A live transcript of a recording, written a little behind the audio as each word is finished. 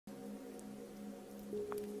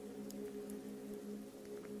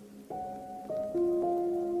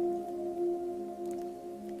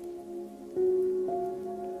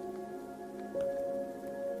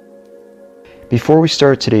Before we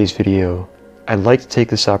start today's video, I'd like to take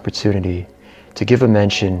this opportunity to give a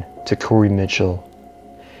mention to Corey Mitchell.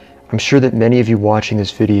 I'm sure that many of you watching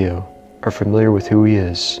this video are familiar with who he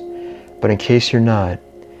is, but in case you're not,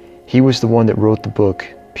 he was the one that wrote the book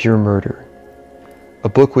Pure Murder, a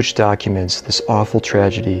book which documents this awful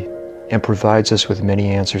tragedy and provides us with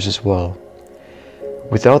many answers as well.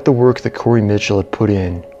 Without the work that Corey Mitchell had put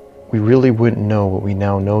in, we really wouldn't know what we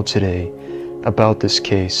now know today about this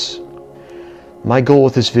case. My goal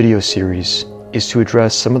with this video series is to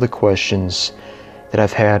address some of the questions that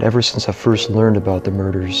I've had ever since I first learned about the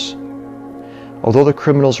murders. Although the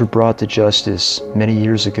criminals were brought to justice many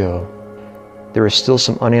years ago, there are still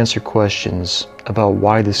some unanswered questions about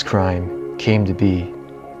why this crime came to be.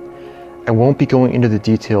 I won't be going into the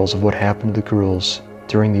details of what happened to the girls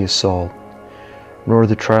during the assault, nor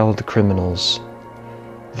the trial of the criminals.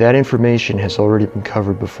 That information has already been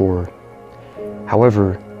covered before.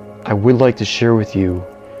 However, I would like to share with you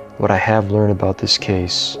what I have learned about this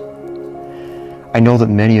case. I know that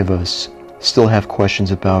many of us still have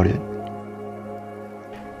questions about it.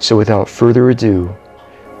 So without further ado,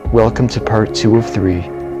 welcome to part 2 of 3.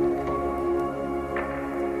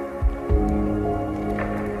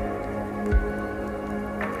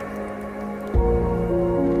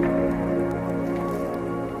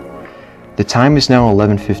 The time is now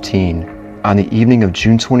 11:15 on the evening of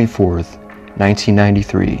June 24th,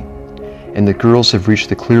 1993, and the girls have reached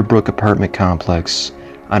the Clearbrook apartment complex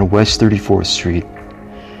on West 34th Street.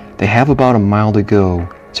 They have about a mile to go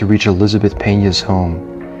to reach Elizabeth Pena's home,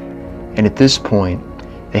 and at this point,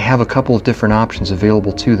 they have a couple of different options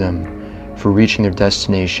available to them for reaching their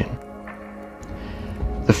destination.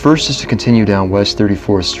 The first is to continue down West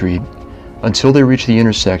 34th Street until they reach the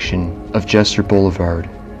intersection of Jester Boulevard,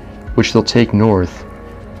 which they'll take north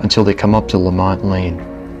until they come up to Lamont Lane.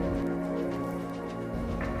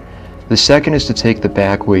 The second is to take the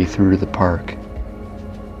back way through to the park.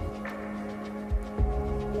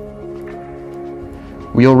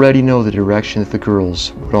 We already know the direction that the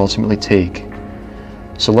girls would ultimately take,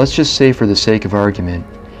 so let's just say for the sake of argument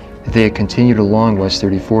that they had continued along West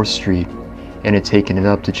 34th Street and had taken it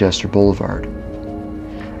up to Jester Boulevard.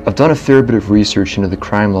 I've done a fair bit of research into the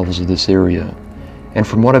crime levels of this area, and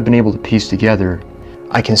from what I've been able to piece together,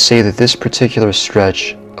 I can say that this particular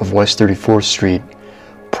stretch of West 34th Street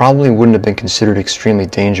probably wouldn't have been considered extremely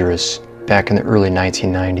dangerous back in the early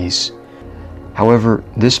 1990s. However,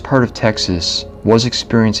 this part of Texas was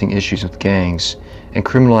experiencing issues with gangs, and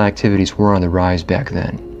criminal activities were on the rise back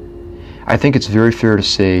then. I think it's very fair to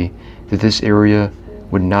say that this area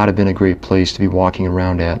would not have been a great place to be walking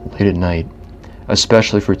around at late at night,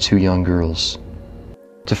 especially for two young girls.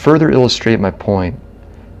 To further illustrate my point,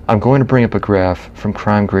 I'm going to bring up a graph from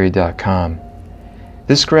crimegrade.com.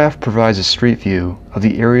 This graph provides a street view of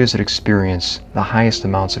the areas that experience the highest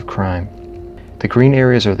amounts of crime. The green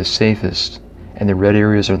areas are the safest, and the red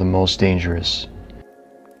areas are the most dangerous.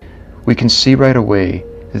 We can see right away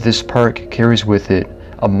that this park carries with it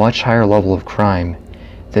a much higher level of crime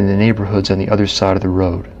than the neighborhoods on the other side of the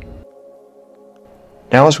road.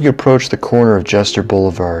 Now as we approach the corner of Jester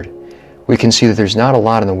Boulevard, we can see that there's not a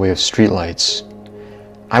lot in the way of streetlights.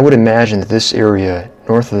 I would imagine that this area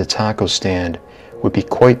north of the taco stand would be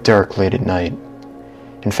quite dark late at night.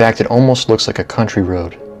 In fact, it almost looks like a country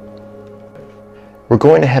road. We're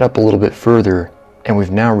going to head up a little bit further, and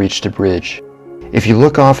we've now reached a bridge. If you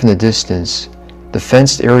look off in the distance, the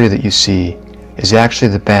fenced area that you see is actually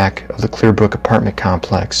the back of the Clearbrook apartment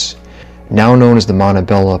complex, now known as the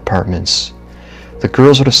Montebello Apartments. The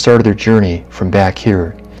girls would have started their journey from back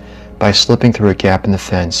here by slipping through a gap in the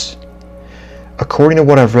fence. According to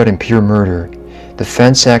what I've read in Pure Murder, the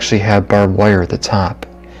fence actually had barbed wire at the top,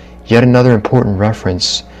 yet another important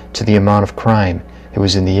reference to the amount of crime that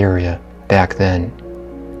was in the area back then.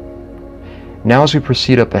 Now as we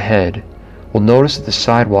proceed up ahead, we'll notice that the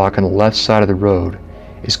sidewalk on the left side of the road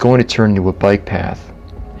is going to turn into a bike path.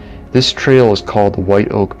 This trail is called the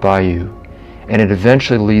White Oak Bayou, and it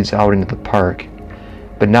eventually leads out into the park,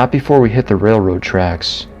 but not before we hit the railroad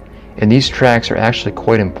tracks. And these tracks are actually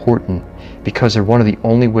quite important because they're one of the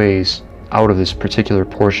only ways out of this particular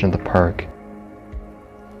portion of the park.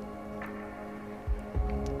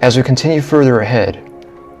 As we continue further ahead,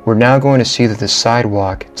 we're now going to see that the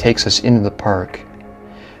sidewalk takes us into the park.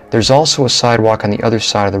 There's also a sidewalk on the other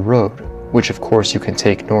side of the road, which of course you can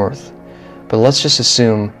take north. But let's just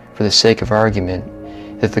assume, for the sake of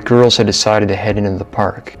argument, that the girls had decided to head into the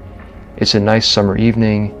park. It's a nice summer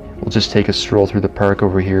evening. We'll just take a stroll through the park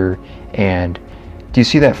over here, and do you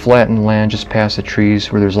see that flattened land just past the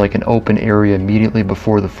trees where there's like an open area immediately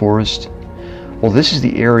before the forest? Well, this is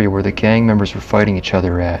the area where the gang members were fighting each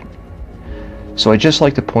other at. So I'd just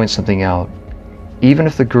like to point something out. Even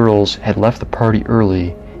if the girls had left the party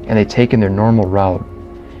early and they'd taken their normal route,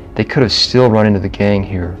 they could have still run into the gang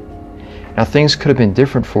here. Now things could have been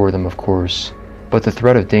different for them, of course, but the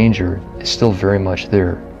threat of danger is still very much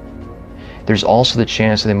there. There's also the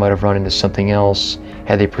chance that they might have run into something else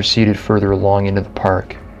had they proceeded further along into the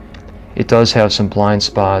park. It does have some blind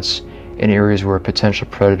spots and areas where a potential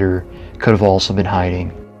predator could have also been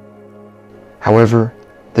hiding. However,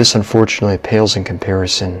 this unfortunately pales in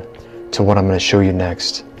comparison to what I'm going to show you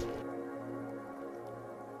next.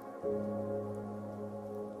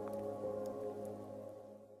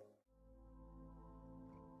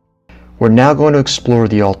 We're now going to explore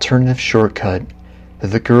the alternative shortcut that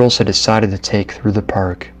the girls had decided to take through the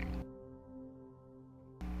park.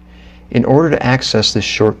 In order to access this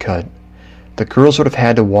shortcut, the girls would have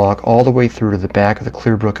had to walk all the way through to the back of the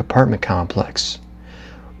Clearbrook apartment complex.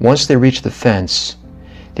 Once they reached the fence,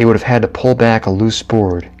 they would have had to pull back a loose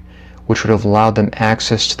board, which would have allowed them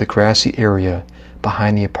access to the grassy area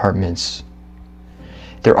behind the apartments.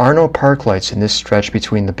 There are no park lights in this stretch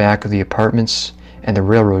between the back of the apartments and the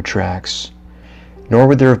railroad tracks, nor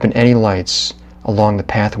would there have been any lights along the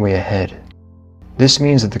pathway ahead. This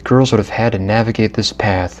means that the girls would have had to navigate this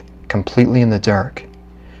path completely in the dark.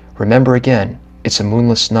 Remember again, it's a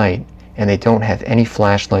moonless night and they don't have any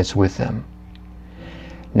flashlights with them.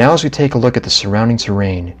 Now as we take a look at the surrounding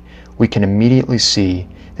terrain, we can immediately see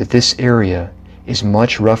that this area is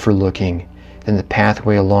much rougher looking than the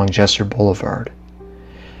pathway along Jester Boulevard.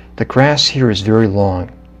 The grass here is very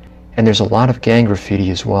long, and there's a lot of gang graffiti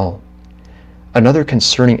as well. Another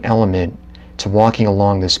concerning element to walking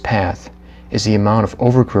along this path is the amount of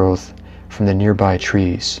overgrowth from the nearby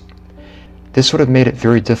trees. This would have made it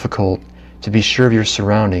very difficult to be sure of your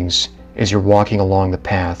surroundings as you're walking along the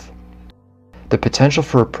path. The potential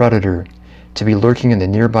for a predator to be lurking in the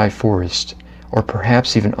nearby forest, or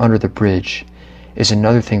perhaps even under the bridge, is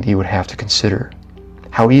another thing that you would have to consider.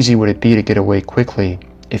 How easy would it be to get away quickly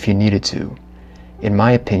if you needed to? In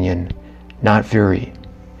my opinion, not very.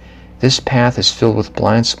 This path is filled with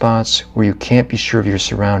blind spots where you can't be sure of your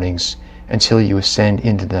surroundings until you ascend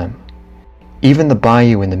into them. Even the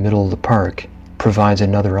bayou in the middle of the park provides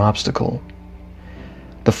another obstacle.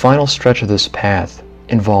 The final stretch of this path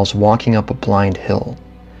involves walking up a blind hill.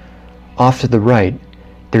 Off to the right,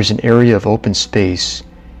 there's an area of open space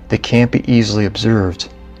that can't be easily observed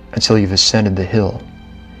until you've ascended the hill.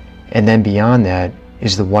 And then beyond that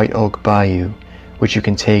is the White Oak Bayou, which you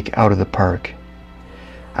can take out of the park.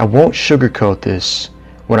 I won't sugarcoat this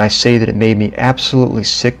when I say that it made me absolutely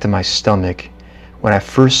sick to my stomach when I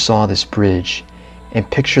first saw this bridge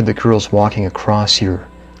and pictured the girls walking across here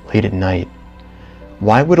late at night.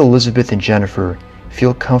 Why would Elizabeth and Jennifer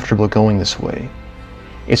feel comfortable going this way?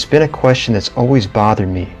 It's been a question that's always bothered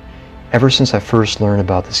me ever since I first learned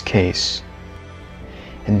about this case.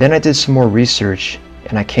 And then I did some more research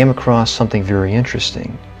and I came across something very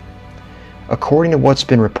interesting. According to what's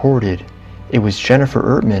been reported, it was Jennifer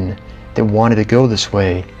Ertman that wanted to go this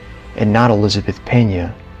way and not Elizabeth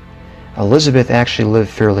Pena. Elizabeth actually lived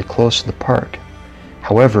fairly close to the park.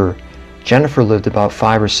 However, Jennifer lived about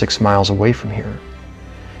 5 or 6 miles away from here.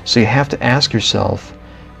 So you have to ask yourself,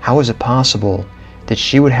 how is it possible that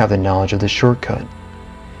she would have the knowledge of the shortcut?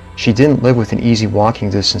 She didn't live within easy walking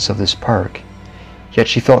distance of this park, yet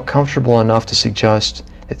she felt comfortable enough to suggest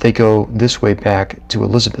that they go this way back to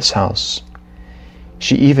Elizabeth's house.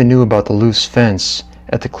 She even knew about the loose fence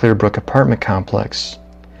at the Clearbrook apartment complex.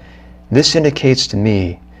 This indicates to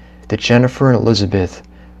me that Jennifer and Elizabeth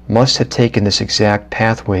must have taken this exact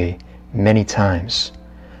pathway many times.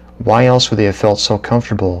 Why else would they have felt so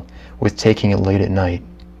comfortable with taking it late at night?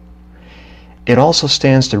 It also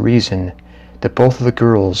stands to reason that both of the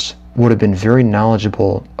girls would have been very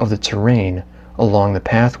knowledgeable of the terrain along the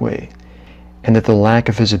pathway, and that the lack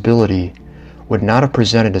of visibility would not have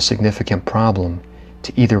presented a significant problem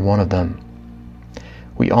to either one of them.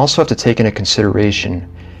 We also have to take into consideration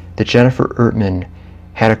that Jennifer Ertman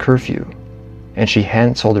had a curfew, and she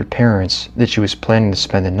hadn't told her parents that she was planning to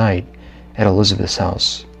spend the night at Elizabeth's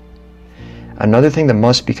house. Another thing that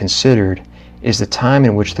must be considered is the time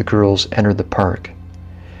in which the girls entered the park.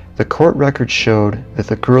 The court record showed that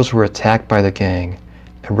the girls were attacked by the gang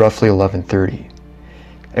at roughly 11:30,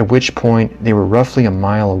 at which point they were roughly a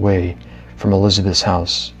mile away from Elizabeth's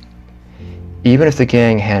house. Even if the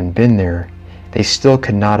gang hadn't been there, they still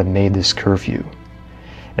could not have made this curfew.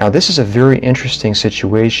 Now this is a very interesting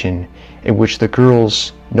situation in which the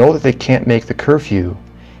girls know that they can't make the curfew,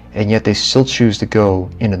 and yet they still choose to go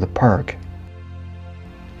into the park.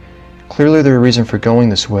 Clearly their reason for going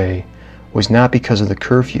this way was not because of the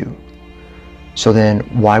curfew. So then,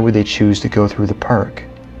 why would they choose to go through the park?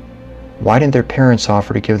 Why didn't their parents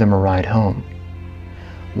offer to give them a ride home?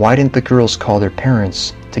 Why didn't the girls call their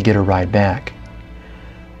parents to get a ride back?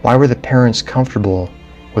 Why were the parents comfortable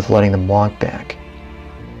with letting them walk back?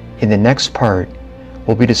 In the next part,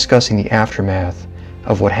 we'll be discussing the aftermath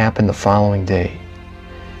of what happened the following day,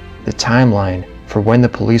 the timeline for when the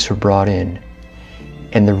police were brought in,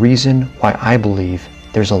 and the reason why I believe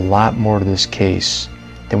there's a lot more to this case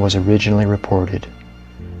than was originally reported.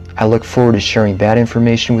 I look forward to sharing that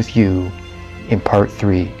information with you in part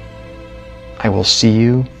 3. I will see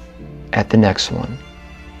you at the next one.